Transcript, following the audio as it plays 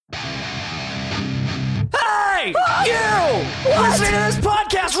listening to this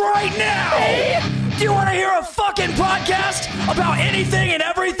podcast right now. Do you want to hear a fucking podcast about anything and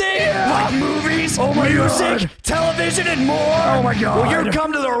everything? Like movies, music, television, and more? Oh my God. Well, you've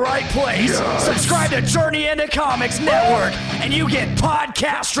come to the right place. Subscribe to Journey into Comics Network, and you get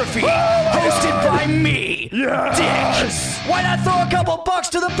Podcastrophe, hosted by me, Dick. Why not throw a couple bucks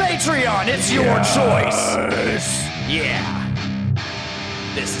to the Patreon? It's your choice. Yeah.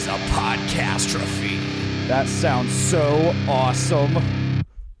 This is a Podcastrophe. That sounds so awesome.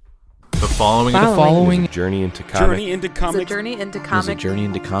 The following Following is a Journey into Comics. Journey into Comics. It's a Journey into Comics. Journey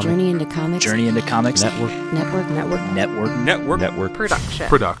into Comics. Journey into Comics. Journey into Comics Network.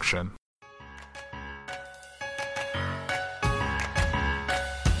 production.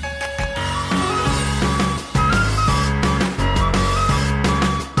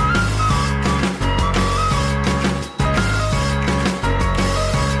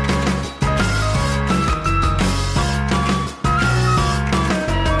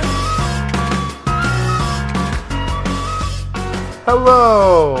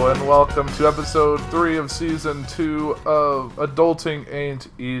 Hello, and welcome to episode 3 of season 2 of Adulting Ain't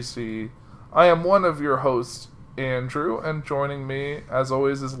Easy. I am one of your hosts, Andrew, and joining me, as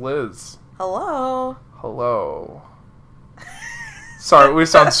always, is Liz. Hello. Hello. Sorry, we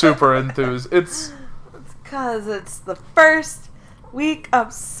sound super enthused. It's Because it's the first week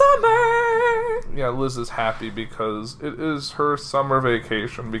of summer. yeah, Liz is happy because it is her summer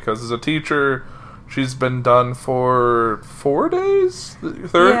vacation, because as a teacher, she's been done for 4 days?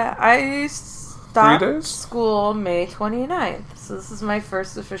 Third? Yeah, I stopped 3 days? school May 29th, so this is my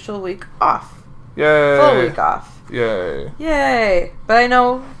first official week off. Yay. Full week off. Yay. Yay. But I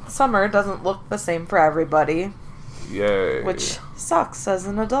know summer doesn't look the same for everybody, Yay. which sucks as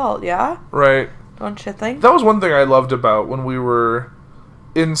an adult, yeah? Right. Don't you think? That was one thing I loved about when we were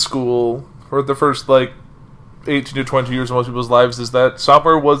in school for the first, 18 to 20 years of most people's lives, is that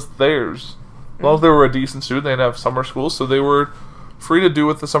summer was theirs. Well, if they were a decent student, they'd have summer school, so they were free to do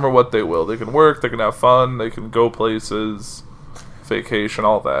with the summer what they will. They can work, they can have fun, they can go places, vacation,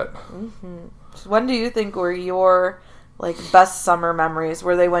 all that. So when do you think were your, best summer memories?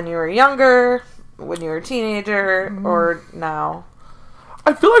 Were they when you were younger, when you were a teenager, or now?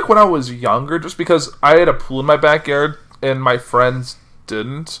 I feel like when I was younger, just because I had a pool in my backyard and my friends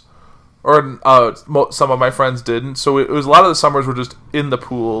didn't, or some of my friends didn't, so it was a lot of the summers were just in the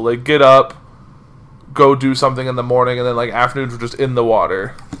pool, get up, go do something in the morning, and then afternoons were just in the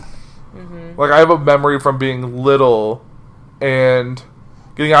water. I have a memory from being little and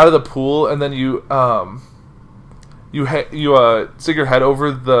getting out of the pool, and then you stick your head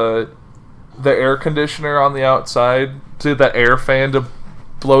over the air conditioner on the outside to get that air fan to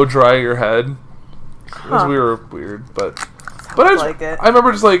blow dry your head. It was weird, but I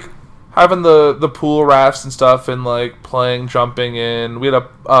remember just having the pool rafts and stuff, and playing, jumping in. We had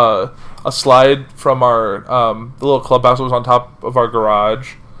a slide from our the little clubhouse that was on top of our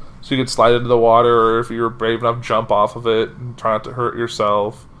garage, so you could slide into the water, or if you were brave enough, jump off of it and try not to hurt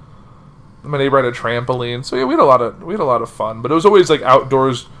yourself. My neighbor had a trampoline, so yeah, we had a lot of fun. But it was always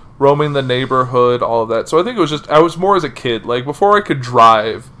outdoors, roaming the neighborhood, all of that. So I think I was more as a kid. Before I could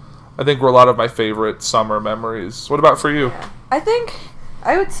drive, I think were a lot of my favorite summer memories. What about for you? I think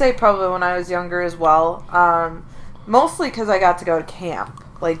I would say probably when I was younger as well. Mostly because I got to go to camp,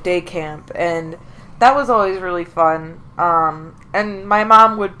 day camp, and that was always really fun. And my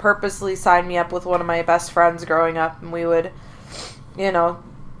mom would purposely sign me up with one of my best friends growing up, and we would,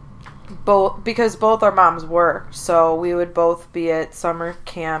 because both our moms worked, so we would both be at summer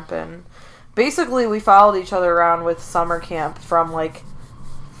camp, and basically we followed each other around with summer camp from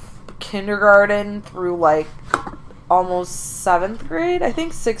kindergarten through almost 7th grade. I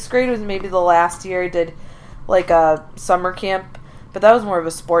think 6th grade was maybe the last year I did a summer camp, but that was more of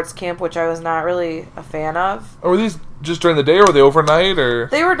a sports camp, which I was not really a fan of. Or were these just during the day, or were they overnight, or?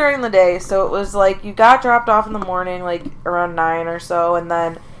 They were during the day, so it was you got dropped off in the morning, around 9 or so, and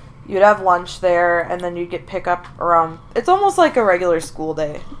then you'd have lunch there, and then you'd get pick up around, it's almost like a regular school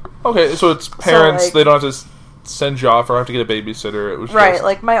day. Okay, so it's parents, they don't have to send you off or have to get a babysitter. It was right,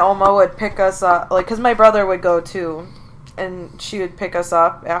 just... my Oma would pick us up, because my brother would go too, and she would pick us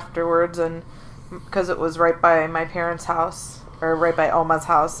up afterwards, and because it was right by my parents' house, or right by Oma's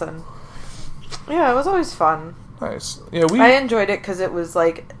house, and yeah, it was always fun. Nice. Yeah, I enjoyed it because it was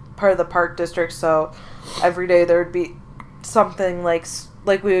part of the park district, so every day there would be something like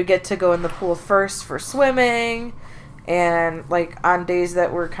we would get to go in the pool first for swimming, and on days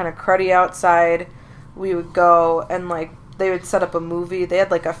that were kind of cruddy outside, we would go and they would set up a movie. They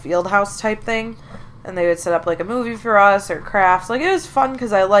had a field house type thing, and they would set up a movie for us or crafts. It was fun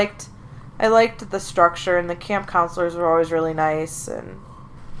because I liked I liked the structure, and the camp counselors were always really nice, and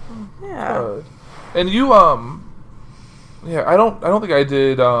yeah. And you yeah, I don't think I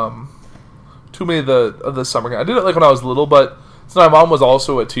did too many of the summer camp. I did it like when I was little, but since my mom was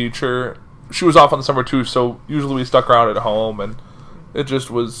also a teacher, she was off on the summer too, so usually we stuck around at home, and it just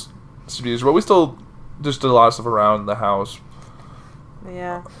was easier. But we still just did a lot of stuff around the house.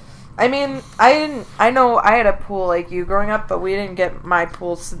 Yeah. I mean, I know I had a pool like you growing up, but we didn't get my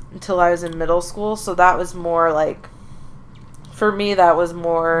pool until I was in middle school, so that was more like, for me, that was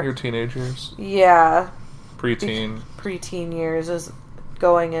more... Your teenage years? Yeah. Preteen. Preteen years is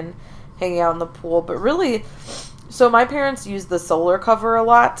going and hanging out in the pool, but really... So my parents use the solar cover a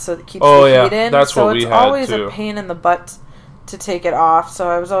lot, so it keeps the heat in. That's what we had, so it's always too. a pain in the butt to take it off, so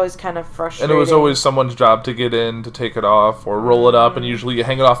I was always kind of frustrated. And it was always someone's job to get in, to take it off, or roll it up, and usually you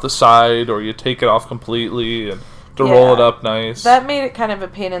hang it off the side, or you take it off completely, and to roll it up nice. That made it kind of a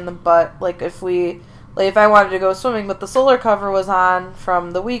pain in the butt. Like, if I wanted to go swimming, but the solar cover was on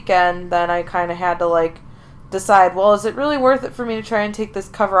from the weekend, then I kind of had to, like, decide, well, is it really worth it for me to try and take this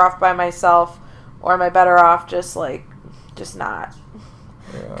cover off by myself, or am I better off just not?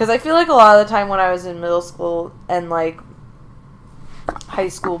 Because I feel like a lot of the time when I was in middle school and, like, high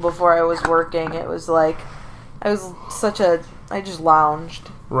school before I was working, it was like, I just lounged.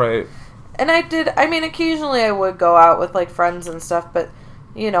 Right. And occasionally I would go out with, like, friends and stuff, but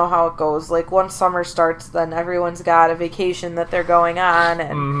you know how it goes. Like, once summer starts, then everyone's got a vacation that they're going on,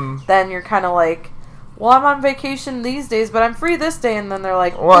 and then you're kind of like, well, I'm on vacation these days, but I'm free this day, and then they're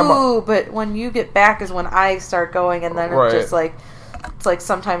like, ooh, but when you get back is when I start going, and then it's just like, it's like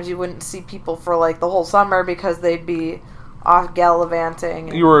sometimes you wouldn't see people for, like, the whole summer because they'd be off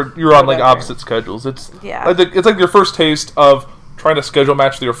gallivanting. You were on, like, opposite schedules. It's like your first taste of trying to schedule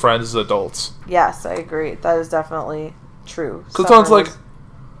match with your friends as adults. Yes, I agree. That is definitely true. So it sounds like,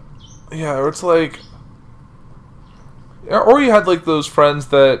 or it's like, or you had, like, those friends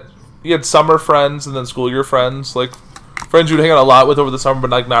that, you had summer friends and then school year friends, like, friends you'd hang out a lot with over the summer,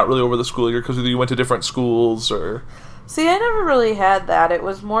 but, like, not really over the school year because either you went to different schools or... See, I never really had that. It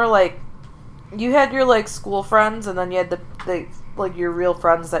was more like, you had your, like, school friends, and then you had the like, your real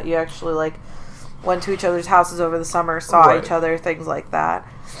friends that you actually, like, went to each other's houses over the summer, saw each other, things like that.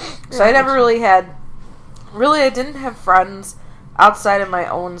 So I never really had... Really, I didn't have friends outside of my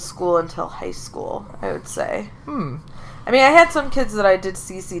own school until high school, I would say. I mean, I had some kids that I did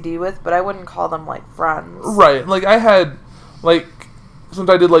CCD with, but I wouldn't call them, like, friends. Right. Like, I had, like, since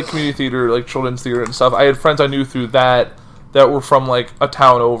I did, like, community theater, like, children's theater and stuff, I had friends I knew through that were from, like, a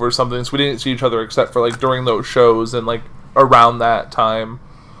town over or something, so we didn't see each other except for, like, during those shows and, like, around that time.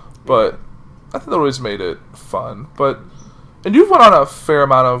 But I think that always made it fun. And you've went on a fair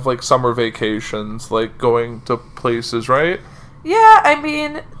amount of, like, summer vacations, like, going to places, right? Yeah, I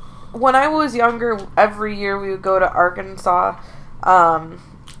mean... When I was younger, every year we would go to Arkansas, so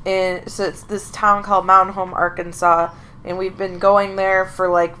it's this town called Mountain Home, Arkansas, and we've been going there for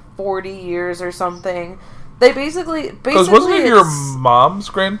like 40 years or something. They basically because wasn't it your mom's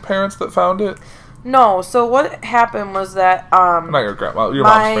grandparents that found it? No, so what happened was that not your grandma, your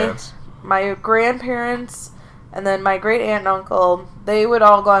mom's parents. My grandparents and then my great aunt and uncle, they would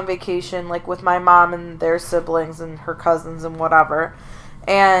all go on vacation, like with my mom and their siblings and her cousins and whatever.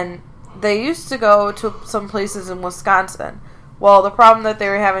 And they used to go to some places in Wisconsin. Well, the problem that they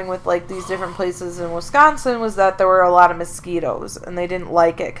were having with, like, these different places in Wisconsin was that there were a lot of mosquitoes, and they didn't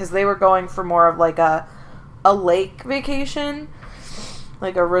like it, because they were going for more of, like, a lake vacation,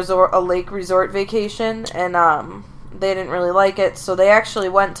 like a lake resort vacation, and, they didn't really like it, so they actually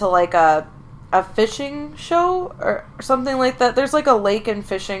went to, like, a fishing show, or something like that. There's, like, a lake and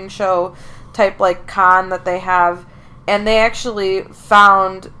fishing show type, like, con that they have. And they actually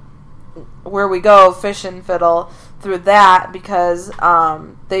found where we go, Fish and Fiddle, through that because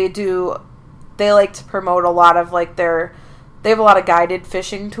they like to promote a lot of, like, they have a lot of guided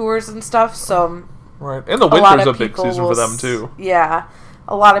fishing tours and stuff, so... Right, and the winter's a big season for them, too. Yeah,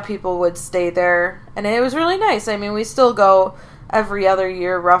 a lot of people would stay there, and it was really nice. I mean, we still go every other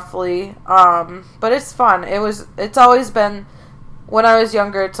year, roughly, but it's fun. It's always been... When I was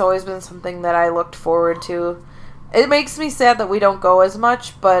younger, it's always been something that I looked forward to. It makes me sad that we don't go as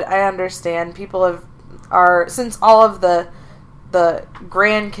much, but I understand. People since all of the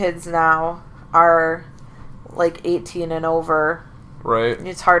grandkids now are like 18 and over. Right.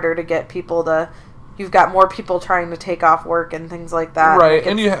 It's harder to get people you've got more people trying to take off work and things like that. Right,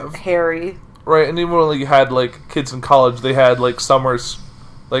 and you have... hairy. Right, and even when you had, like, kids in college, they had, like, summers,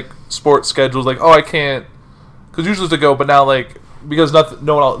 like, sports schedules, like, oh, I can't, because usually to go, but now, like, because none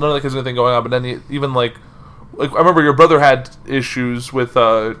of the kids have anything going on, but then even, like, I remember your brother had issues with,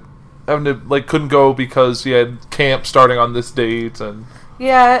 I having to like couldn't go because he had camp starting on this date and.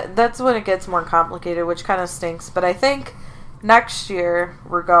 Yeah, that's when it gets more complicated, which kind of stinks. But I think next year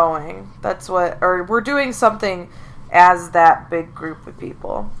we're going. Or we're doing something as that big group of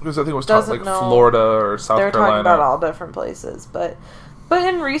people. Because I think it was talking like Florida or South Carolina. They're talking about all different places, but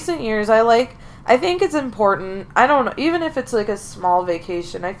in recent years, I think it's important. I don't know, even if it's like a small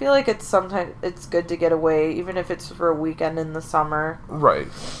vacation, I feel like sometimes it's good to get away, even if it's for a weekend in the summer. Right.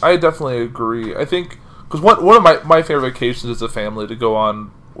 I definitely agree. I think, because one of my favorite vacations as a family to go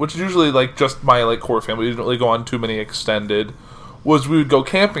on, which is usually like just my like core family, we didn't really go on too many extended, was we would go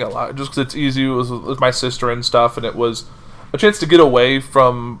camping a lot, just because it's easy. It was with my sister and stuff, and it was a chance to get away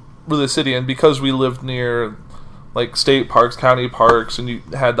from the city, and because we lived near like state parks, county parks, and you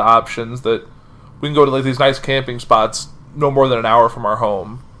had the options that we can go to like these nice camping spots no more than an hour from our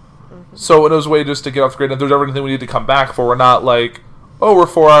home. Mm-hmm. So it was a way just to get off the grid. And if there's ever anything we need to come back for, we're not like, oh, we're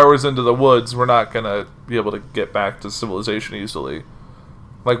 4 hours into the woods, we're not going to be able to get back to civilization easily.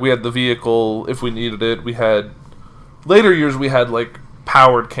 Like, we had the vehicle if we needed it. We had, later years we had like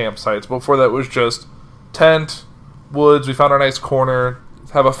powered campsites. Before that it was just tent, woods, we found our nice corner,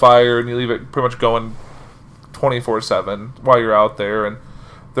 have a fire, and you leave it pretty much going 24/7 while you're out there. And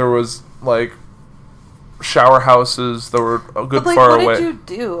there was like shower houses that were a good far away. What did you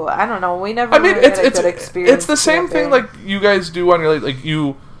do? I don't know. We never really had a good experience. It's the same thing like you guys do on your like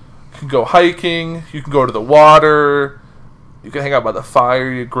you can go hiking, you can go to the water, you can hang out by the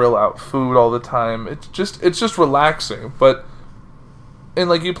fire, you grill out food all the time. It's just relaxing. But and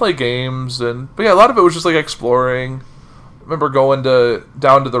like you play games but yeah, a lot of it was just like exploring. I remember going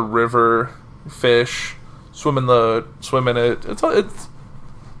down to the river, fish, swim in it. It's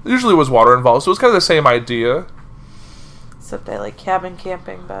usually was water involved, so it was kind of the same idea. Except I like cabin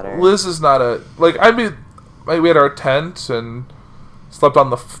camping better. Liz is not we had our tent and slept on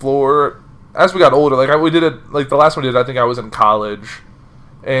the floor. As we got older, we did it, like the last one we did, I think I was in college,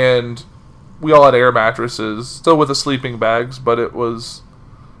 and we all had air mattresses, still with the sleeping bags, but it was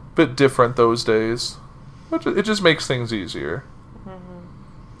a bit different those days. It just makes things easier.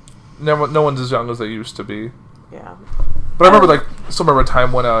 Mm-hmm. No one's as young as they used to be. Yeah. But I remember, still remember a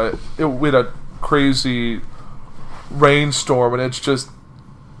time when we had a crazy rainstorm, and it's just,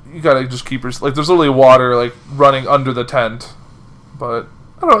 you gotta just keep there's literally water, running under the tent. But,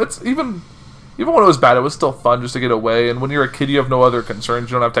 I don't know, it's even when it was bad, it was still fun just to get away. And when you're a kid, you have no other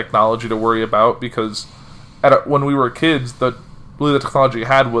concerns. You don't have technology to worry about, because when we were kids, the technology you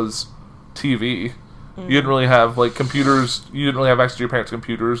had was TV. Mm-hmm. You didn't really have, computers. You didn't really have access to your parents'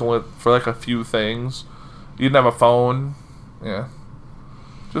 computers, only for, a few things. You didn't have a phone. Yeah.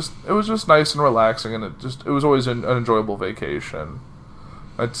 It was just nice and relaxing, and it was always an enjoyable vacation.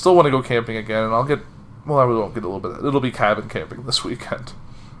 I'd still want to go camping again, and I really won't get a little bit. It'll be cabin camping this weekend.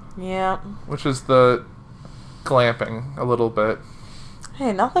 Yeah. Which is the glamping a little bit.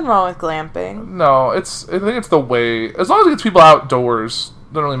 Hey, nothing wrong with glamping. No, I think it's the way, as long as it gets people outdoors,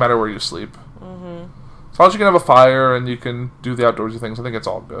 it doesn't really matter where you sleep. Mm-hmm. As long as you can have a fire and you can do the outdoorsy things, I think it's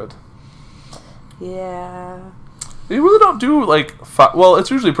all good. Yeah. You really don't do well,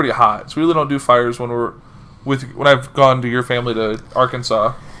 it's usually pretty hot, so we really don't do fires when I've gone to your family to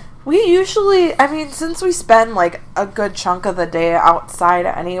Arkansas. We usually, since we spend a good chunk of the day outside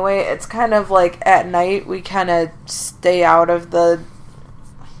anyway, it's kind of at night we kind of stay out of the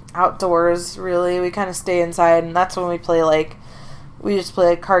outdoors, really. We kind of stay inside, and that's when we play we just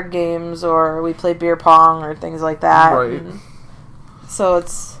play card games, or we play beer pong or things like that. Right. And so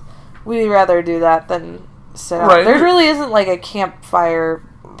we'd rather do that than sit out. There really isn't a campfire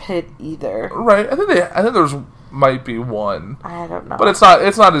pit either. Right. I think there's might be one. I don't know. But it's not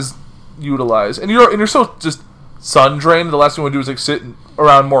as utilized. And you're so just sun drained, the last thing you want to do is sit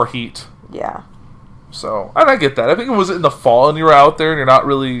around more heat. Yeah. So, and I get that. I think if it was in the fall and you were out there and you're not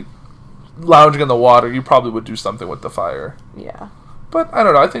really lounging in the water, you probably would do something with the fire. Yeah. But I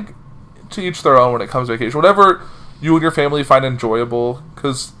don't know. I think to each their own when it comes to vacation. Whatever you and your family find enjoyable,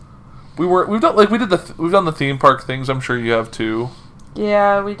 because we've done the theme park things. I'm sure you have too.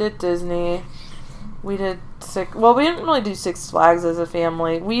 Yeah, we did Disney. We did we didn't really do Six Flags as a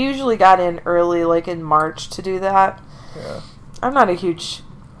family. We usually got in early, in March, to do that. Yeah. I'm not a huge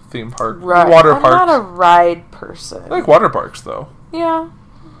theme park, water park. I'm not a ride person. I like water parks though. Yeah.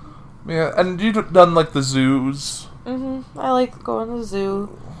 Yeah, and you've done the zoos. Mm-hmm. I like going to the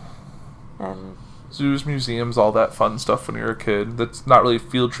zoo. And zoos, museums, all that fun stuff when you're a kid. That's not really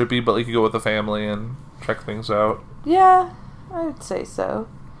field trippy, but you go with the family and check things out. Yeah, I would say so.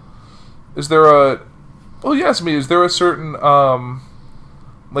 Is there is there a certain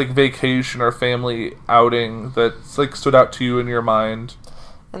vacation or family outing that stood out to you in your mind?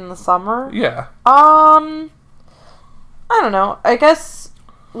 in the summer. Yeah. I don't know. I guess.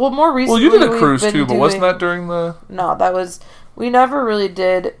 Well, more recently. Well, you did a cruise too, but wasn't that during the? No, that was. We never really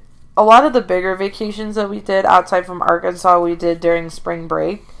did. A lot of the bigger vacations that we did outside from Arkansas, we did during spring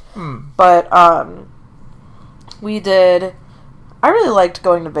break. But we did. I really liked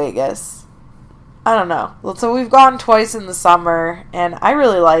going to Vegas. I don't know. So we've gone twice in the summer, and I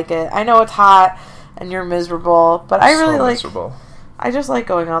really like it. I know it's hot and you're miserable, but I really like. Miserable. I just like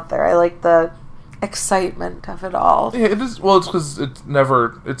going out there. I like the excitement of it all. Yeah, it is. Well, it's because it's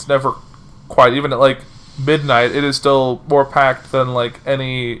never quite, even at like midnight, it is still more packed than like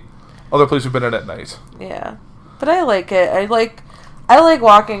any other place we've been in at night. Yeah, but I like it. I like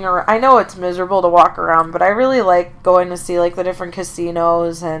walking around. I know it's miserable to walk around, but I really like going to see like the different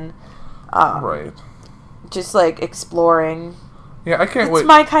casinos and right, just like exploring. Yeah, I can't wait. It's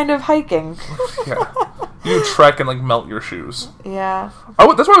my kind of hiking. Yeah, you trek and like melt your shoes. Yeah,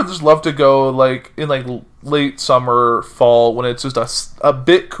 That's why I would just love to go like in like late summer, fall, when it's just a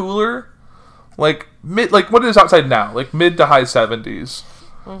bit cooler, like like what it is outside now, like mid to high 70s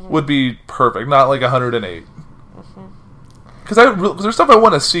would be perfect. Not like 108. Because there's stuff I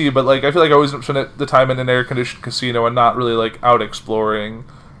want to see, but like I feel like I always spend the time in an air conditioned casino and not really like out exploring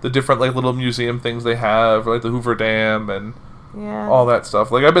the different like little museum things they have, like the Hoover Dam and all that stuff.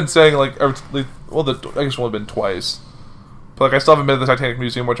 Like I've been saying, I guess it's only been twice, but like I still haven't been to the Titanic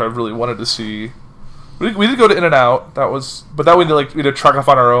Museum, which I really wanted to see. We did go to In-N-Out. But that we had to truck off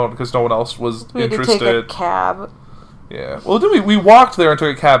on our own because no one else was interested. We had to take a cab. Yeah. Well, we walked there and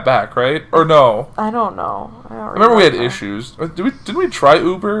took a cab back, right? Or no? I don't know. I remember we had issues. Didn't we try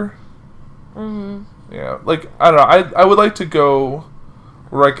Uber? Yeah. Like I don't know. I would like to go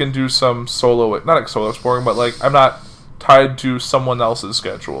where I can do some solo, not like solo exploring, but like I'm not tied to someone else's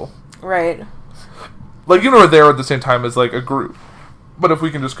schedule. Right. Like we're there at the same time as like a group, but if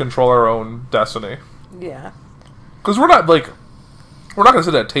we can just control our own destiny. Yeah. Because we're not gonna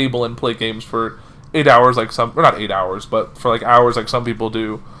sit at a table and play games for 8 hours like some, or not 8 hours, but for like hours like some people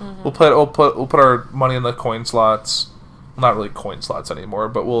do. We'll put our money in the coin slots. Well, not really coin slots anymore,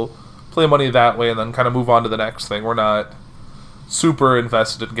 but we'll play money that way and then kind of move on to the next thing. We're not super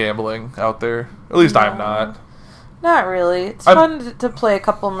invested in gambling out there. At least I'm not. Not really. It's fun to play a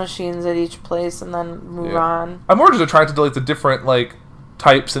couple machines at each place and then move on. I'm more just attracted to like the different like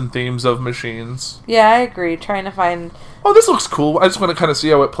types and themes of machines. Yeah, I agree. Trying to find. Oh, this looks cool. I just want to kind of see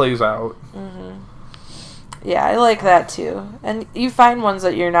how it plays out. Yeah, I like that too. And you find ones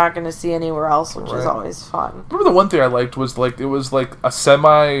that you're not going to see anywhere else, which is always fun. Remember the one thing I liked was like it was like a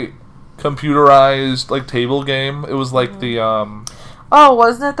semi-computerized like table game. It was like the Oh,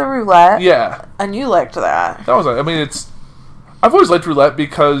 wasn't it the roulette? Yeah. And you liked that. That was. I mean, I've always liked roulette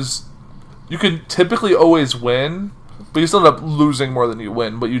because you can typically always win, but you still end up losing more than you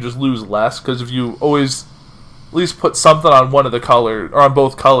win. But you just lose less because if you always at least put something on one of the colors or on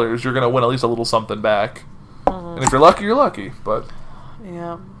both colors, you're gonna win at least a little something back. And if you're lucky, you're lucky. But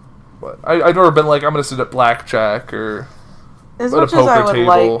yeah. But I've never been like I'm gonna sit at blackjack or as much as I would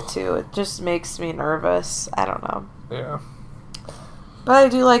like to. It just makes me nervous. I don't know. Yeah. But I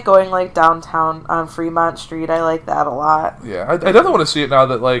do like going like downtown on Fremont Street. I like that a lot. Yeah, I definitely want to see it now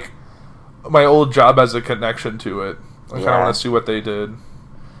that like my old job has a connection to it. I kind of want to see what they did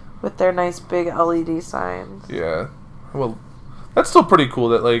with their nice big LED signs. Yeah, well, that's still pretty cool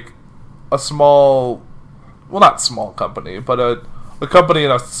that like a small, well, not small company, but a company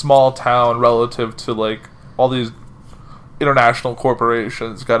in a small town relative to like all these international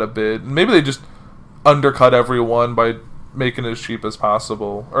corporations got a bid. Maybe they just undercut everyone by making it as cheap as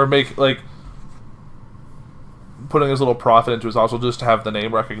possible, or make like putting as little profit into it as possible just to have the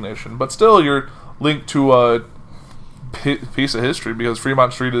name recognition. But still, you're linked to a piece of history because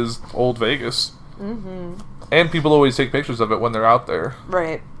Fremont Street is old Vegas, and people always take pictures of it when they're out there.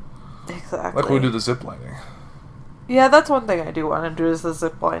 Right, exactly. Like when we do the zip lining. Yeah, that's one thing I do want to do is the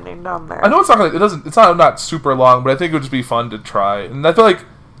zip lining down there. I know it's not super long, but I think it would just be fun to try, and I feel like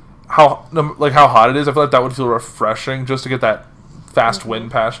how hot it is, I feel like that would feel refreshing just to get that fast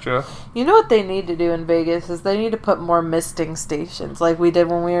wind past you. You know what they need to do in Vegas is they need to put more misting stations like we did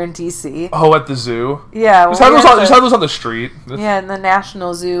when we were in DC. Oh, at the zoo? Yeah. Just have those on the street. Yeah, in the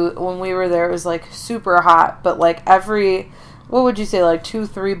National Zoo, when we were there, it was like super hot, but like every, what would you say, like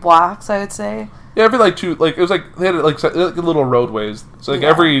 2-3 blocks, I would say? Yeah, every like two, like it was like, they had like little roadways. So like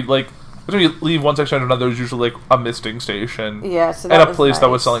every, like, when you leave one section to another, there's usually like a misting station. Yeah, so that and a place that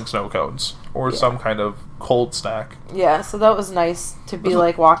was selling snow cones or some kind of cold snack. Yeah, so that was nice to be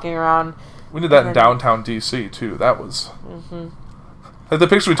like walking around. We did that in downtown DC too. That was like the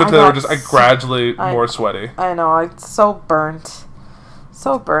pictures we took there were just gradually more sweaty. I know, it's so burnt.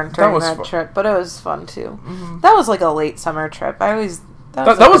 so burnt during that trip, but it was fun too. Mm-hmm. That was like a late summer trip. That was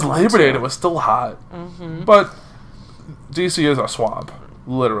Labor Day and it was still hot. Mm-hmm. But DC is a swamp,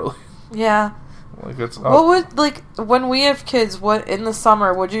 literally. Yeah. Like it's what would, like, when we have kids, what in the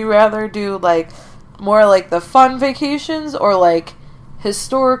summer would you rather do, like, more like the fun vacations or like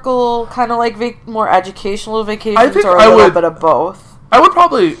historical kind of like more educational vacations, or a little bit of both? I would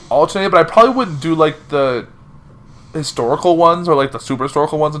probably alternate, but I probably wouldn't do like the historical ones or like the super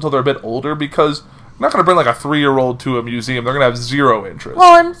historical ones until they're a bit older, because I'm not going to bring like a 3-year-old to a museum. They're going to have zero interest.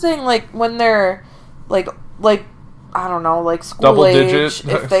 Well, I'm saying like when they're like I don't know, like school double age, digit.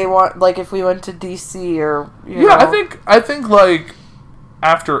 if they want, like if we went to DC or you know. I think like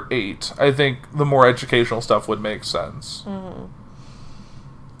after 8, I think the more educational stuff would make sense.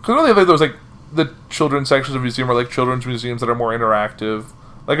 Because really, like those like the children's sections of museum are like children's museums that are more interactive.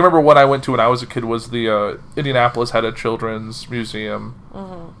 Like I remember one I went to when I was a kid was the Indianapolis had a children's museum.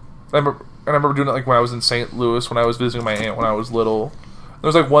 I remember doing it like when I was in St. Louis when I was visiting my aunt when I was little.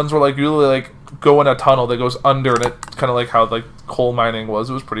 There's like ones where like you literally like go in a tunnel that goes under, and it's kind of like how like coal mining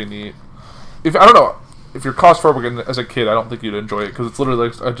was. It was pretty neat. I don't know if you're claustrophobic as a kid, I don't think you'd enjoy it because it's literally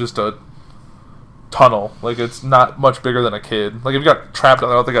like just a tunnel. Like it's not much bigger than a kid. Like if you got trapped,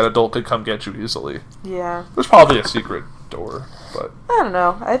 I don't think an adult could come get you easily. Yeah. There's probably a secret door, but I don't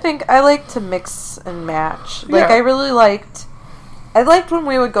know. I think I like to mix and match. Like I liked when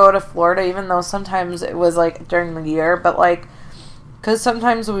we would go to Florida, even though sometimes it was like during the year, but like. Because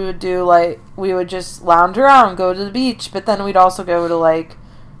sometimes we would do, like, we would just lounge around, go to the beach, but then we'd also go to, like,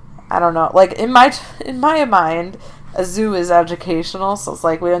 I don't know, like, in my mind, a zoo is educational, so it's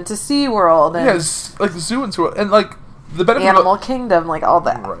like we went to SeaWorld. And yes, like the zoo and SeaWorld, and, like, the benefit Animal Kingdom, like, all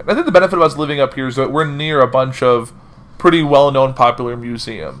that. Right. I think the benefit of us living up here is that we're near a bunch of pretty well-known popular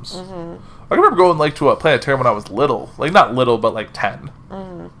museums. Mm-hmm. I remember going, like, to a planetarium when I was little. Like, not little, but, like, 10.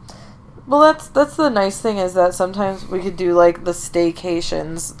 Mm-hmm. Well, that's the nice thing is that sometimes we could do, like, the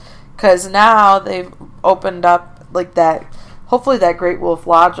staycations, because now they've opened up, like, that, hopefully that Great Wolf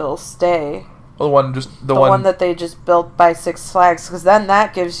Lodge will stay. Well, the one that they just built by Six Flags, because then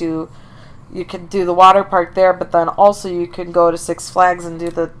that gives you can do the water park there, but then also you can go to Six Flags and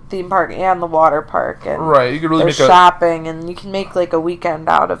do the theme park and the water park. And right, you could really make shopping, and you can make, like, a weekend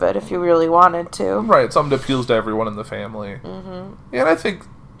out of it if you really wanted to. Right, something that appeals to everyone in the family. Mm-hmm. Yeah, and I think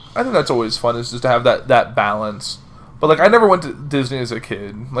that's always fun, is just to have that balance. But, like, I never went to Disney as a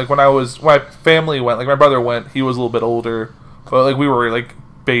kid. Like, when my family went, like, my brother went, he was a little bit older. But, like, we were, like,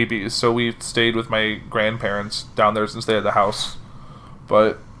 babies, so we stayed with my grandparents down there since they had the house.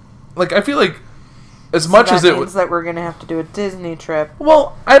 But, like, I feel like, as much as it means that we're going to have to do a Disney trip.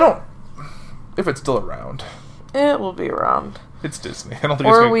 Well, I don't... If it's still around. It will be around. It's Disney. I don't think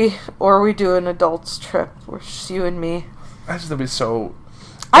Or we do an adults trip, where it's you and me. I just think it'd be so...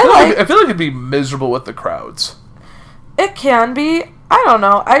 I feel like it'd be miserable with the crowds. It can be. I don't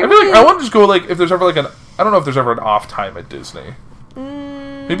know. I feel like I want to just go, like, if there's ever, like, I don't know if there's ever an off time at Disney.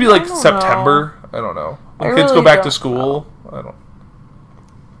 Maybe, like, September. I don't know. When kids go back to school.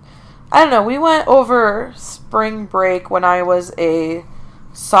 I don't know. We went over spring break when I was a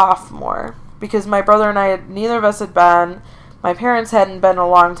sophomore. Because my brother and neither of us had been. My parents hadn't been in a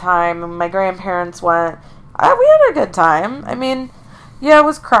long time. And my grandparents went. We had a good time. I mean... Yeah, it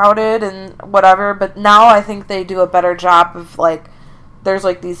was crowded and whatever, but now I think they do a better job of, like, there's,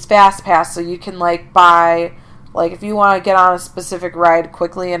 like, these fast pass, so you can, like, buy, like, if you want to get on a specific ride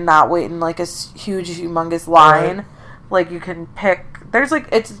quickly and not wait in, like, a huge, humongous line, right. Like, you can pick, there's, like,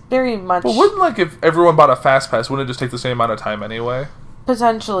 it's very much... But wouldn't, like, if everyone bought a fast pass, wouldn't it just take the same amount of time anyway?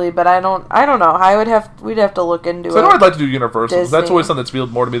 Potentially, but I don't know. We'd have to look into it. So I know I'd like to do Universal. That's always something that's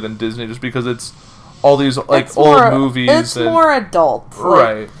appealed more to me than Disney, just because it's all these, like, old movies. It's more adult.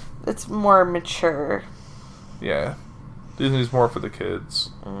 Right. Like, it's more mature. Yeah. Disney's more for the kids.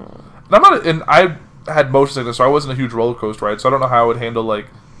 And I had motion sickness, so I wasn't a huge roller coaster ride, so I don't know how I would handle, like,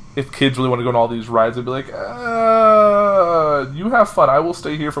 if kids really want to go on all these rides, I'd be like, you have fun. I will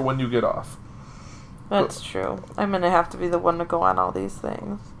stay here for when you get off. That's true. I'm going to have to be the one to go on all these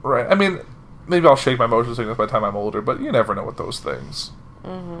things. Right. I mean, maybe I'll shake my motion sickness by the time I'm older, but you never know with those things.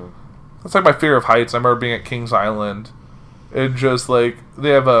 Mm-hmm. That's like my fear of heights. I remember being at Kings Island, and just, like, they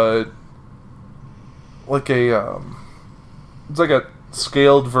have it's like a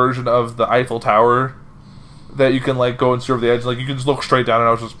scaled version of the Eiffel Tower that you can, like, go and see over the edge. Like, you can just look straight down, and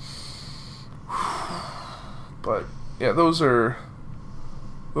I was just... But, yeah, those are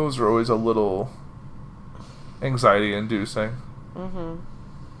always a little anxiety-inducing. Mm-hmm.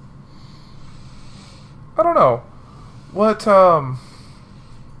 I don't know. What,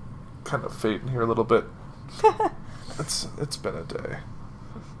 kind of fading here a little bit. It's been a day.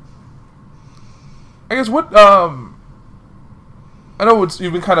 I guess what I know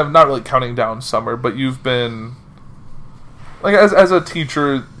you've been kind of not really counting down summer, but you've been like as a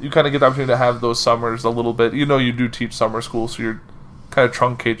teacher, you kind of get the opportunity to have those summers a little bit. You know, you do teach summer school, so you're kind of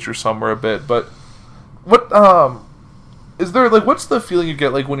truncates your summer a bit. But what is there like? What's the feeling you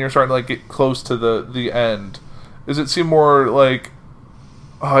get like when you're starting to like get close to the end? Does it seem more like,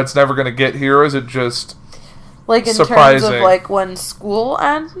 oh, it's never gonna get here, or is it just like in surprising? terms of like when school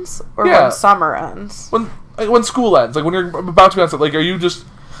ends or when summer ends? When school ends, like when you're about to be on, like, you're just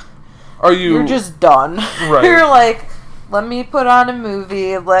done. Right. You're like, let me put on a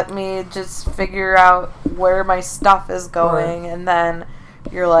movie. Let me just figure out where my stuff is going, and then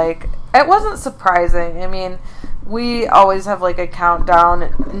you're like, it wasn't surprising. I mean, we always have like a countdown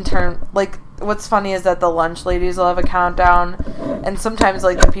in term. Like, what's funny is that the lunch ladies will have a countdown, and sometimes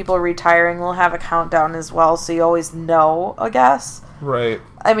like the people retiring will have a countdown as well. So you always know, I guess. Right.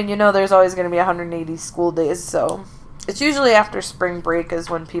 I mean, you know, there's always going to be 180 school days, so it's usually after spring break is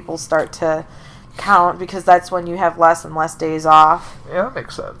when people start to count, because that's when you have less and less days off. Yeah, that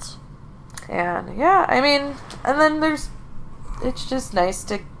makes sense. And yeah, I mean, and then it's just nice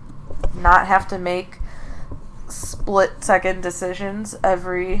to not have to make split-second decisions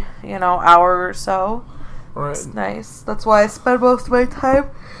every, hour or so. Right. It's nice. That's why I spend most of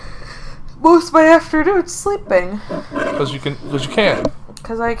my afternoons sleeping. Because you can.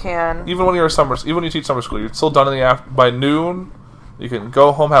 Because I can. Even when you teach summer school, you're still done in the by noon. You can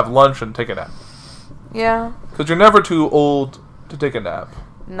go home, have lunch, and take a nap. Yeah. Because you're never too old to take a nap.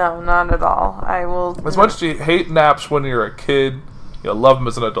 No, not at all. I will. As much as you hate naps when you're a kid, you'll love them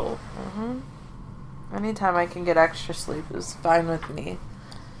as an adult. Mm-hmm. Anytime I can get extra sleep is fine with me.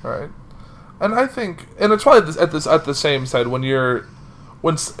 All right. And I think, and it's probably at the same side when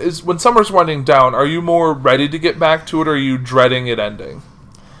summer's winding down. Are you more ready to get back to it, or are you dreading it ending?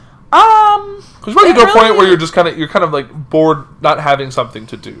 Because you get to a point where you're kind of like bored, not having something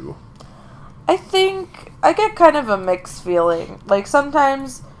to do. I think I get kind of a mixed feeling. Like,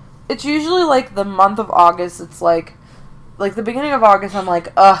 sometimes it's usually like the month of August. It's like the beginning of August. I'm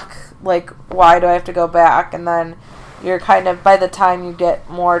like, ugh, like, why do I have to go back? And then you're kind of, by the time you get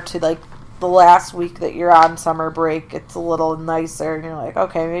more to like the last week that you're on summer break, it's a little nicer, and you're like,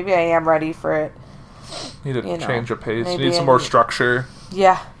 okay, maybe I am ready for it. Need to change of pace. You Maybe need some more structure.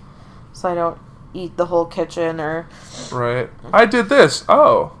 Yeah. So I don't eat the whole kitchen or... Right. I did this.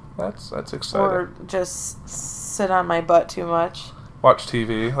 Oh, that's exciting. Or just sit on my butt too much. Watch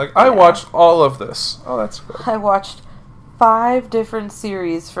TV. Like, I watched all of this. Oh, that's good. I watched 5 different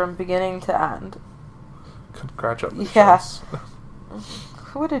series from beginning to end. Congratulations. Yeah.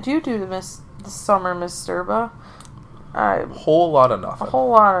 What did you do this summer, Miss Sturba? A whole lot of nothing. A whole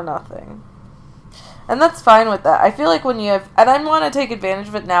lot of nothing. And that's fine with that. I feel like when you have... And I want to take advantage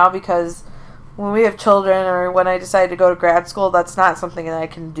of it now, because when we have children, or when I decide to go to grad school, that's not something that I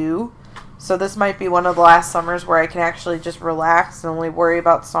can do. So this might be one of the last summers where I can actually just relax and only worry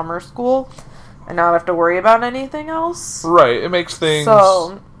about summer school and not have to worry about anything else. Right. It makes things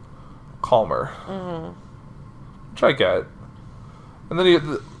calmer. Mm-hmm. Which I get. And then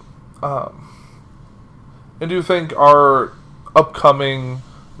and do you think our upcoming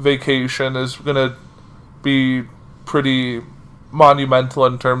vacation is going to be pretty monumental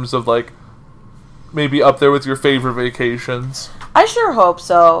in terms of, like, maybe up there with your favorite vacations? I sure hope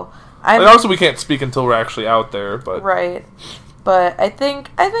so. Also, we can't speak until we're actually out there, but... Right. But I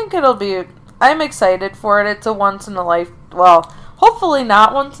think it'll be... I'm excited for it. It's a once in a life... Well, hopefully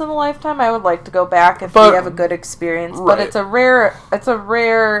not once in a lifetime. I would like to go back if we have a good experience. Right. But it's a rare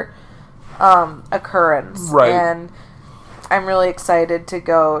occurrence. Right. And I'm really excited to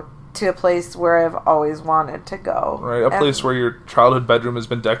go to a place where I've always wanted to go. Right, a place where your childhood bedroom has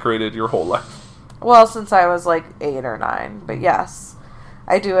been decorated your whole life. Well, since I was like 8 or 9. But yes,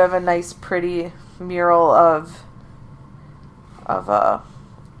 I do have a nice, pretty mural of a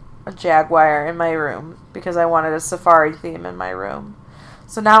jaguar in my room, because I wanted a safari theme in my room.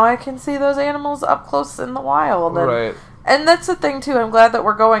 So now I can see those animals up close in the wild. And, Right. And that's the thing, too. I'm glad that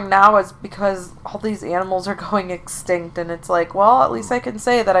we're going now, is because all these animals are going extinct. And it's like, well, at least I can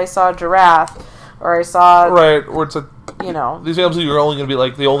say that I saw a giraffe, or I saw... Right, or it's these animals are only going to be,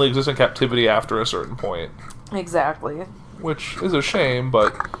 like, they only exist in captivity after a certain point. Exactly. Which is a shame,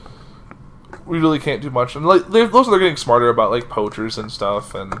 but we really can't do much. And, like, they're getting smarter about, like, poachers and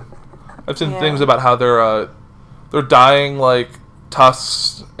stuff, and I've seen things about how they're dyeing, like,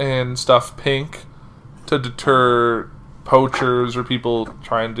 tusks and stuff pink to deter poachers or people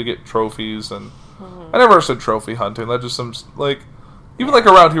trying to get trophies. And I never understood trophy hunting. That just some, like, even like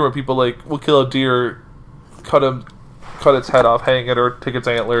around here where people, like, will kill a deer, cut its head off, hang it, or take its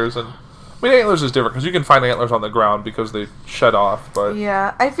antlers, and I mean, antlers is different because you can find antlers on the ground because they shed off. But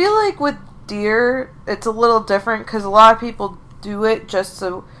yeah, I feel like with deer, it's a little different because a lot of people do it just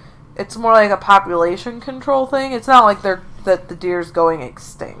so it's more like a population control thing. It's not like that the deer's going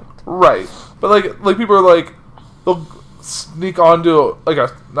extinct. Right, but like people are like they'll sneak onto like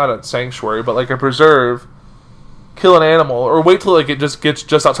not a sanctuary, but like a preserve, kill an animal, or wait till like it just gets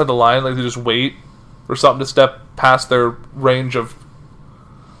just outside the line. Like they just wait for something to step past their range of.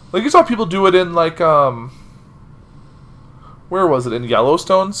 Like you saw people do it in like where was it in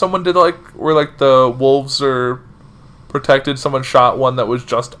Yellowstone? Someone did like where like the wolves are protected. Someone shot one that was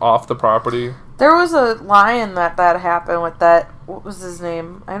just off the property. There was a lion that happened with that. What was his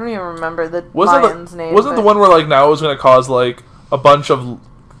name? I don't even remember the lion's name. Wasn't the one where like now it was going to cause like a bunch of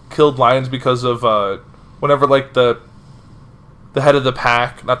killed lions because of whenever like the head of the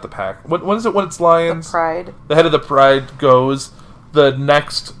pack, not the pack. When is it when it's lions? The pride. The head of the pride goes. The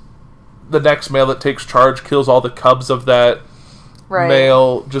next male that takes charge kills all the cubs of that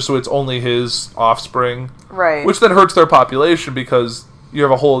male, just so it's only his offspring. Right. Which then hurts their population because you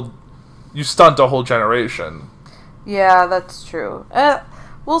have you stunt a whole generation. Yeah, that's true.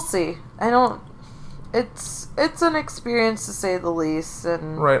 We'll see. It's an experience to say the least,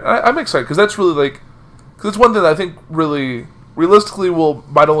 and right. I'm excited because that's really because it's one thing that I think really realistically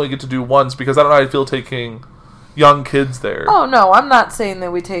might only get to do once because I don't know how I feel taking young kids there. Oh no, I'm not saying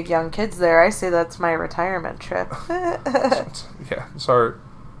that we take young kids there. I say that's my retirement trip. Yeah, it's our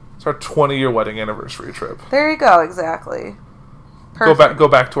 20-year wedding anniversary trip. There you go, exactly. Perfect. Go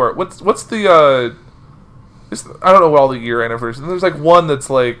back to our what's the I don't know what all the year anniversaries. There's like one that's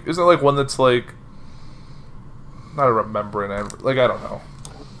like isn't there like one that's like not a remembering like I don't know.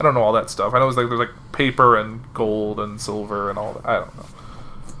 I don't know all that stuff. I know there's like paper and gold and silver and all that. I don't know.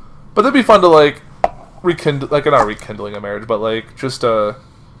 But that'd be fun to like rekindle, like not rekindling a marriage, but like just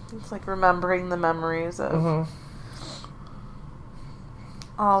it's like remembering the memories of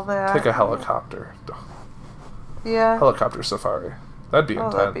all that. Take a helicopter. Yeah. Helicopter safari. That'd be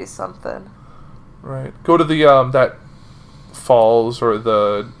intense. That'd be something. Right. Go to the that falls or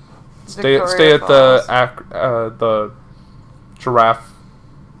the stay at Falls. the giraffe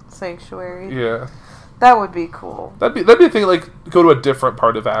sanctuary. Yeah. That would be cool. That'd be a thing. Like go to a different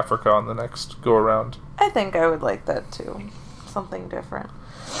part of Africa on the next go around. I think I would like that too. Something different.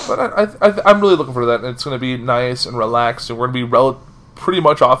 But I'm really looking for that, and it's going to be nice and relaxed, and we're going to be pretty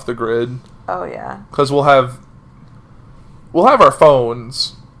much off the grid. Oh yeah. Because we'll have our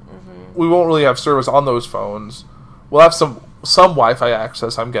phones. Mm-hmm. We won't really have service on those phones. We'll have some Wi-Fi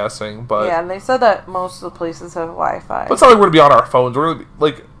access, I'm guessing, but yeah, and they said that most of the places have Wi-Fi. But it's not like we're going to be on our phones. We're going to be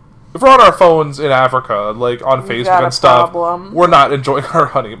like. If we're on our phones in Africa, like on Facebook and stuff, we're not enjoying our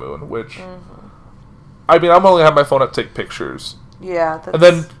honeymoon, which... Mm-hmm. I mean, I'm only have my phone up to take pictures. Yeah. And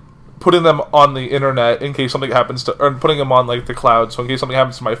then putting them on the internet in case something happens to... Or putting them on, like, the cloud, so in case something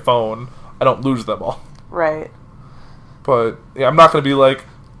happens to my phone, I don't lose them all. Right. But, yeah, I'm not going to be like,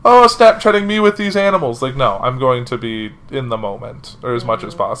 oh, Snapchatting me with these animals. Like, no, I'm going to be in the moment, or as much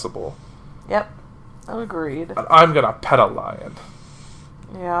as possible. Yep. Agreed. I'm going to pet a lion.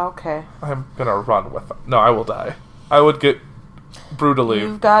 Yeah, okay. I'm gonna run with them. No, I will die. I would get brutally.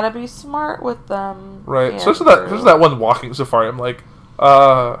 You've got to be smart with them. Right. Especially that one walking safari. I'm like,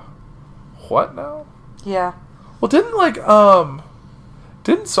 what now? Yeah. Well, didn't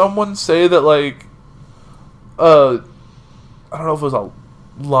someone say that like, I don't know if it was a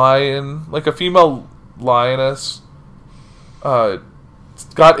lion, like a female lioness,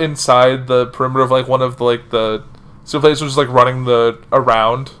 got inside the perimeter of like one of the so place was just like running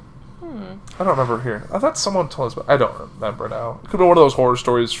around. I don't remember hearing. I thought someone told us, but I don't remember now. It could be one of those horror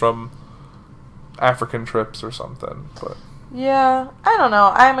stories from African trips or something. But yeah, I don't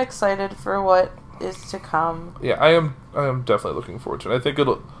know. I'm excited for what is to come. Yeah, I am definitely looking forward to it. I think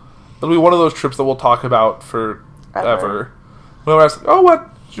it'll be one of those trips that we'll talk about forever. Whenever I was like, oh,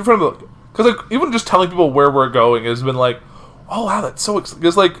 what? Your friend? Because like even just telling people where we're going has been like, oh wow, that's so exciting.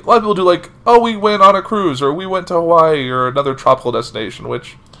 Because like a lot of people do like, oh, we went on a cruise or we went to Hawaii or another tropical destination,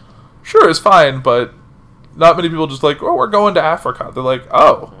 which sure is fine, but not many people just like, oh, we're going to Africa. They're like,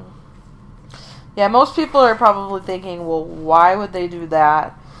 oh. Yeah, most people are probably thinking, well, why would they do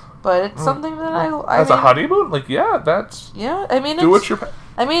that? But it's something that I as a honeymoon, like that's I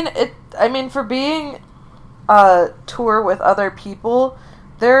mean, for being a tour with other people,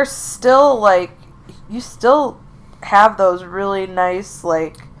 there's still like you still have those really nice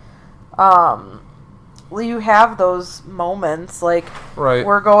like you have those moments, like, Right.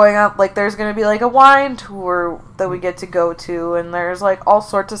 we're going up, like, there's going to be, like, a wine tour that we get to go to, and there's, like, all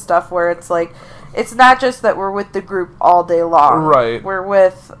sorts of stuff where it's, like, it's not just that we're with the group all day long. Right. We're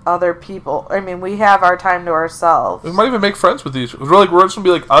with other people. I mean, we have our time to ourselves. We might even make friends with these. We're just gonna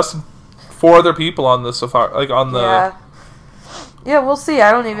be like us and 4 other people on the safari, like on the. Yeah. Yeah, we'll see.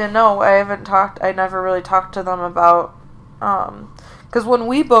 I don't even know. I never really talked to them about, because when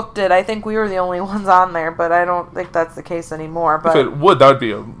we booked it, I think we were the only ones on there, but I don't think that's the case anymore. But If it would, that would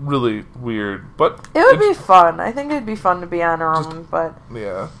be a really weird, but it would be fun. I think it'd be fun to be on our own, but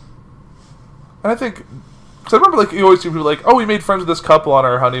yeah. And I think, because I remember, like, you always see people like, oh, we made friends with this couple on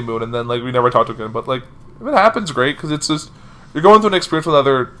our honeymoon, and then, like, we never talked to them again. But, like, if it happens, great, because it's just, you're going through an experience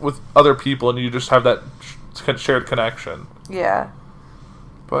with other people, and you just have that shared connection. yeah.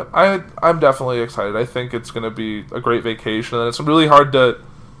 But I'm definitely excited. I think it's going to be a great vacation, and it's really hard to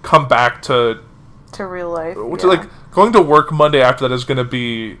come back to real life. which Yeah. like, going to work Monday after that is going to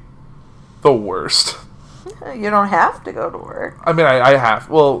be the worst. You don't have to go to work. I mean, I have.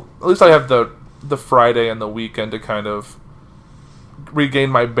 Well, at least I have the Friday and the weekend to kind of regain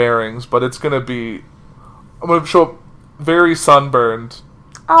my bearings, but it's going to be... I'm going to show up very sunburned.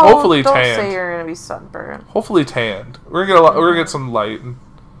 Oh, Hopefully don't tanned. say you're gonna be sunburned. Hopefully tanned. We're gonna get some light and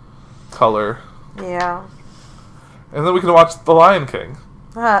color, Yeah. and then we can watch The Lion King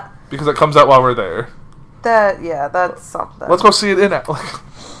because it comes out while we're there. That's something. Let's go see it in.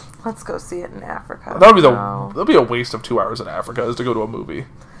 Let's go see it in Africa. That would be No. that'd be a waste of 2 hours in Africa is to go to a movie,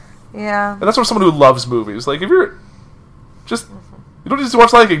 Yeah. and that's for someone who loves movies. Like if you're just you don't need to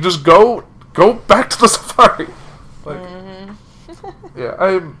watch Lion King, just go back to the safari. Like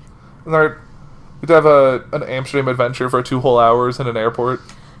yeah, we'd have an Amsterdam adventure for 2 whole hours in an airport.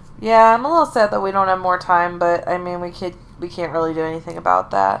 Yeah, I'm a little sad that we don't have more time, but I mean, we can't really do anything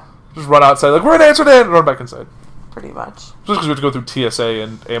about that. Just run outside like we're in Amsterdam and run back inside. Pretty much. Just because we have to go through TSA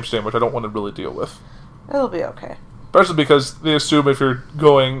in Amsterdam, which I don't want to really deal with. It'll be okay. Especially because they assume if you're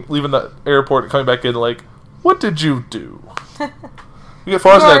leaving the airport and coming back in, like, what did you do? You get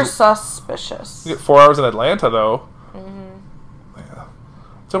 4 hours You are in suspicious. You get 4 hours in Atlanta, though. Yeah.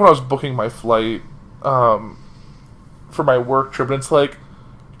 So when I was booking my flight for my work trip, and it's like,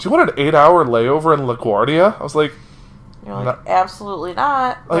 do you want an 8-hour layover in LaGuardia? I was like, You're like, absolutely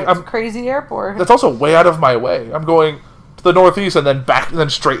not. Like, It's a crazy airport. that's also way out of my way. I'm going to the northeast and then back and then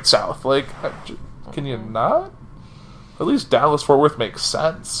straight south. Like, can you not? At least Dallas-Fort Worth makes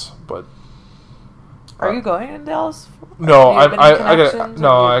sense, but... Are you going in Dallas? No, Do you have any I connections, or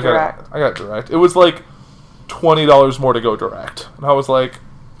got do you direct? I got direct. It was like $20 more to go direct, and I was like,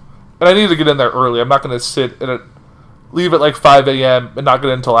 and I needed to get in there early. I'm not going to leave at like 5 a.m. and not get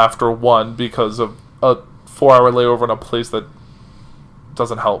in until after 1 because of a 4-hour layover in a place that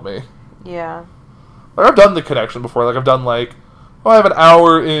doesn't help me. Yeah. Like I've done the connection before. Like I've done like, I have an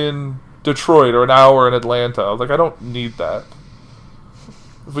hour in Detroit or an hour in Atlanta. I was like, I don't need that.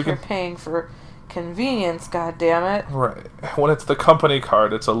 If we You're can. paying for convenience, goddammit. Right. When it's the company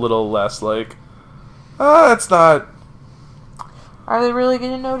card, it's a little less like, it's not. Are they really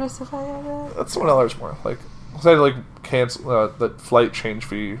going to notice if I have that? That's $1 more. Like, I had to like cancel the flight change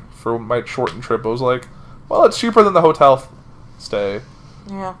fee for my shortened trip. I was like, well, it's cheaper than the hotel stay,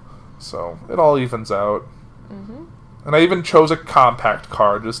 Yeah. so it all evens out. Mhm. And I even chose a compact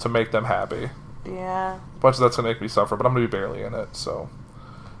card just to make them happy. Yeah. But that's gonna make me suffer. But I'm gonna be barely in it, so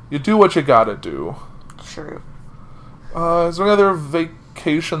you do what you gotta do. True. Is there any other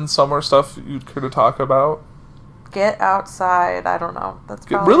vacation summer stuff you'd care to talk about? Get outside. I don't know. That's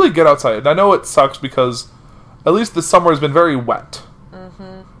Get, probably... really get outside. And I know it sucks because at least this summer has been very wet.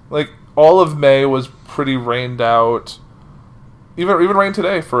 Mhm. Like all of May was pretty rained out. Even rained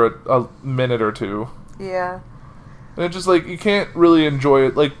today for a minute or two. Yeah. And it's just like you can't really enjoy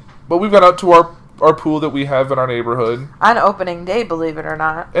it. Like, but we've got out to our pool that we have in our neighborhood, On opening day, believe it or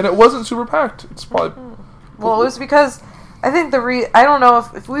not. and it wasn't super packed. It's probably Well, it was because I think I don't know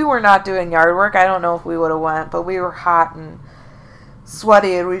if we were not doing yard work, I don't know if we would have went, but we were hot and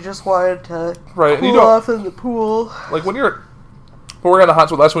sweaty and we just wanted to Right, and cool you don't- off in the pool. like when we're in a hot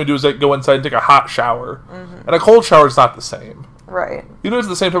spot. Last thing we do is like go inside and take a hot shower, and a cold shower is not the same. Right. You know, it's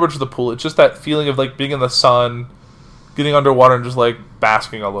the same temperature as the pool. It's just that feeling of like being in the sun, getting underwater, and just like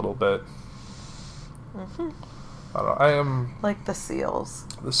basking a little bit. I don't know. I am Like the seals.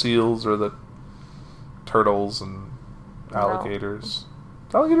 the seals or the turtles and alligators.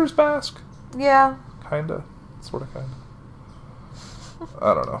 Alligators bask, Yeah. kinda, sorta, kinda.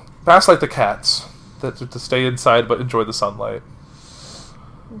 I don't know. Bask like the cats that to stay inside but enjoy the sunlight.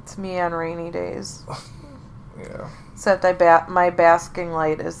 It's me on rainy days. Yeah. Except my basking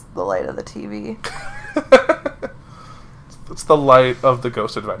light is the light of the TV. It's the light of the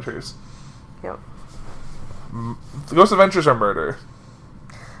Ghost Adventures. Yep. The Ghost Adventures are murder.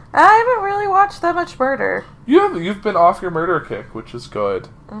 I haven't really watched that much murder. You've been off your murder kick, which is good.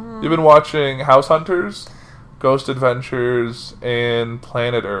 You've been watching House Hunters, Ghost Adventures, and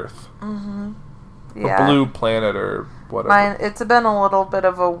Planet Earth. Yeah. Or Blue Planet or whatever. It's been a little bit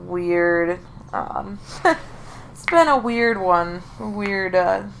of a weird... it's been a weird one. Weird,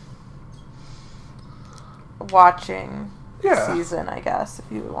 watching season, I guess, if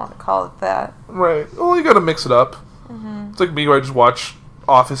you want to call it that. Right. Well, you gotta mix it up. It's like me where I just watch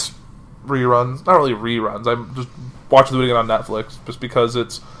Office reruns. Not really reruns. I'm just watching the video on Netflix just because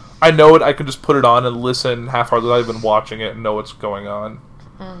it's... I know it. I can just put it on and listen half-heartedly without even watching it and know what's going on.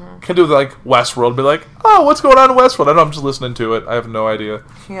 Can do like Westworld. Be like, oh, what's going on in Westworld? I know, I'm just listening to it. I have no idea.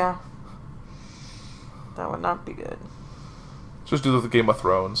 Yeah. That would not be good. Just do the Game of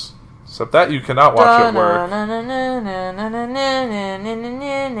Thrones. Except that you cannot watch at work.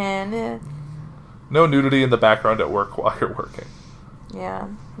 No nudity in the background at work while you're working. Yeah,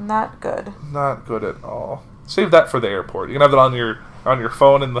 not good. Not good at all. Save that for the airport. You can have it on your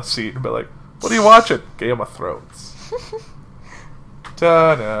phone in the seat and be like, what are you watching? Game of Thrones.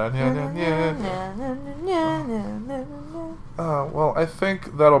 Well, I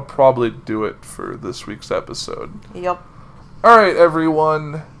think that'll probably do it for this week's episode. Yep. Alright,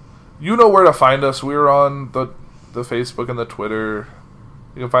 everyone. You know where to find us. We're on the Facebook and the Twitter.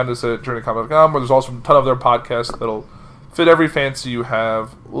 You can find us at journeycomic.com, where there's also a ton of other podcasts that'll fit every fancy you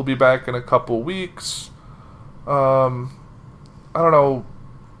have. We'll be back in a couple weeks. I don't know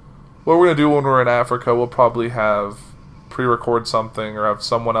what we're going to do when we're in Africa. We'll probably have pre-record something or have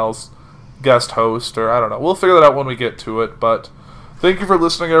someone else guest host, or I don't know. We'll figure that out when we get to it, but thank you for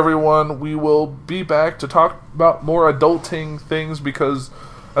listening, everyone. We will be back to talk about more adulting things because,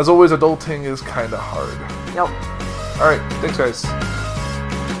 as always, adulting is kind of hard. Yep. Alright, thanks, guys.